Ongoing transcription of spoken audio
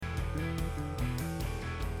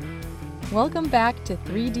Welcome back to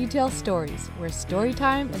 3 Detail Stories, where story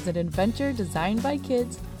time is an adventure designed by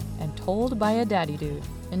kids and told by a daddy dude.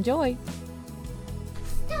 Enjoy!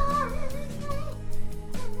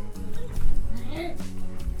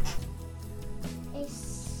 A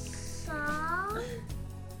song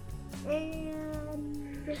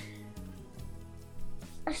and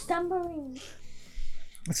a submarine.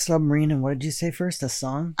 A submarine, and what did you say first? A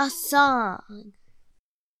song? A song.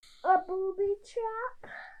 A booby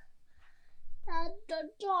trap. And a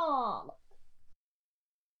dog.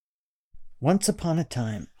 Once upon a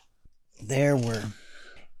time, there were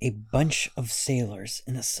a bunch of sailors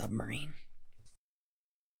in a submarine.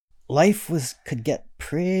 Life could get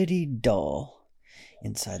pretty dull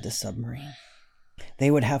inside the submarine.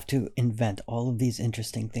 They would have to invent all of these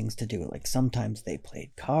interesting things to do. Like sometimes they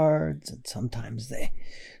played cards, and sometimes they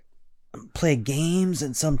played games,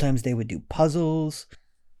 and sometimes they would do puzzles.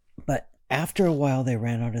 But after a while, they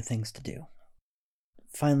ran out of things to do.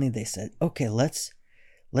 Finally, they said, okay, let's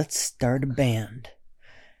start a band.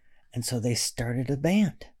 And so they started a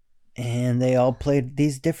band. And they all played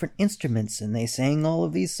these different instruments, and they sang all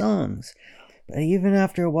of these songs. But even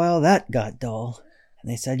after a while, that got dull.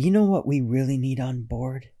 And they said, you know what we really need on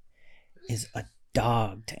board? Is a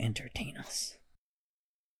dog to entertain us.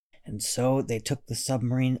 And so they took the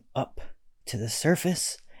submarine up to the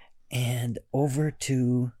surface and over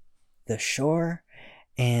to the shore,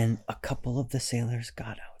 and a couple of the sailors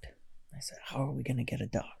got out. I said, how are we going to get a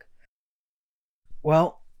dog?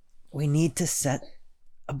 Well, we need to set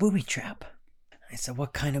a booby trap. I said,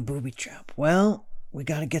 what kind of booby trap? Well, we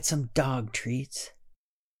got to get some dog treats,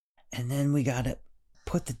 and then we got to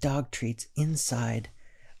put the dog treats inside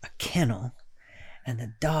a kennel, and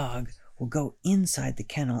the dog will go inside the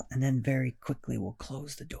kennel, and then very quickly we'll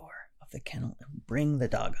close the door of the kennel and bring the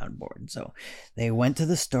dog on board. And so they went to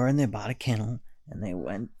the store and they bought a kennel, and they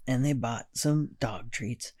went and they bought some dog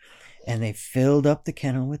treats, and they filled up the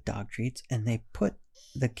kennel with dog treats, and they put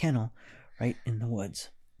the kennel right in the woods.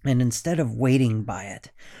 And instead of waiting by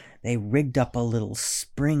it, they rigged up a little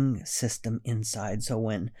spring system inside. So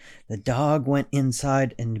when the dog went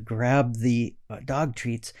inside and grabbed the dog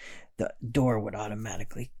treats, the door would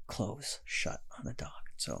automatically close shut on the dog.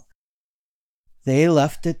 So they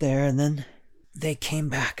left it there, and then they came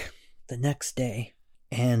back the next day,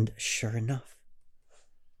 and sure enough,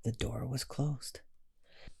 the door was closed.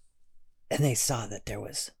 And they saw that there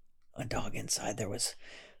was a dog inside. There was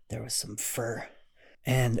some fur.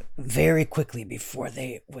 And very quickly, before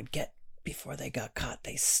they got caught,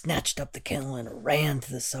 they snatched up the kennel and ran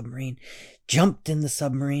to the submarine, jumped in the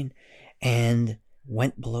submarine, and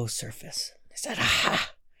went below surface. They said,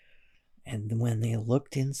 aha! And when they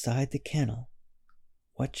looked inside the kennel,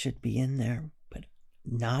 what should be in there but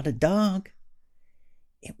not a dog?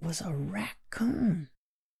 It was a raccoon.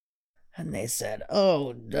 And they said,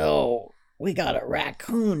 oh no, we got a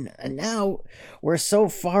raccoon, and now we're so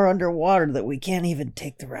far underwater that we can't even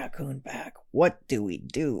take the raccoon back. What do we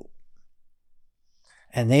do?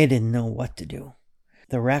 And they didn't know what to do.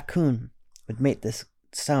 The raccoon would make this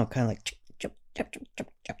sound kind of like chip, chip, chip, chip,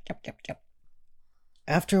 chip, chip, chip, chip, chip.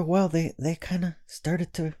 After a while, they kind of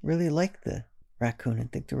started to really like the raccoon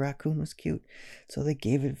and think the raccoon was cute. So they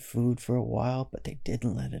gave it food for a while, but they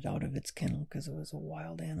didn't let it out of its kennel because it was a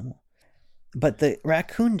wild animal. But the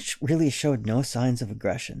raccoon really showed no signs of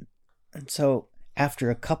aggression. And so after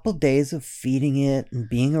a couple days of feeding it and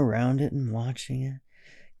being around it and watching it,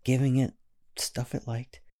 giving it stuff it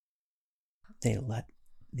liked, they let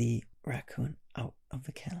the raccoon out of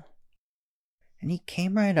the kennel. And he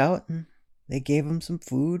came right out, and they gave him some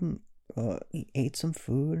food, and he ate some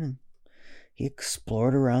food, and he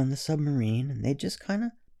explored around the submarine, and they just kind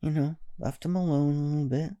of, left him alone a little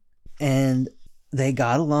bit. And they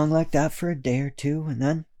got along like that for a day or two, and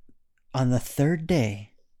then on the third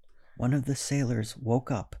day, one of the sailors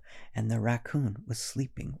woke up, and the raccoon was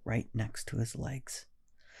sleeping right next to his legs.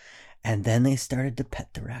 And then they started to pet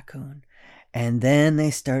the raccoon, and then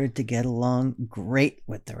they started to get along great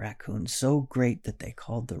with the raccoon, so great that they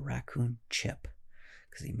called the raccoon Chip,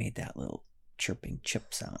 because he made that little chirping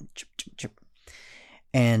chip sound, chip, chip, chip.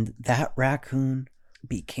 And that raccoon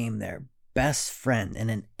became their best friend and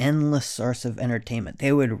an endless source of entertainment.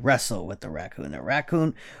 They would wrestle with the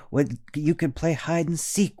raccoon. You could play hide and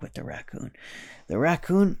seek with the raccoon. The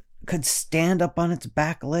raccoon could stand up on its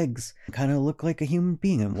back legs, kind of look like a human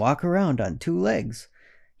being, and walk around on 2 legs.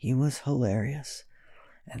 He was hilarious,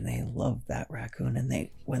 and they loved that raccoon. And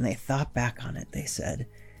when they thought back on it, they said,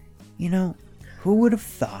 who would have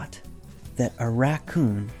thought that a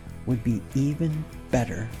raccoon would be even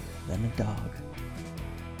better than a dog?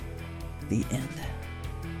 The end.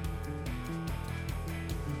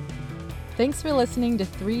 Thanks for listening to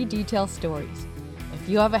 3 Detail Stories. If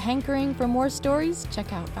you have a hankering for more stories,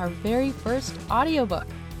 check out our very first audiobook.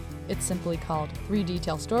 It's simply called 3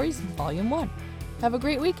 Detail Stories, Volume 1. Have a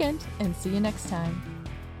great weekend and see you next time.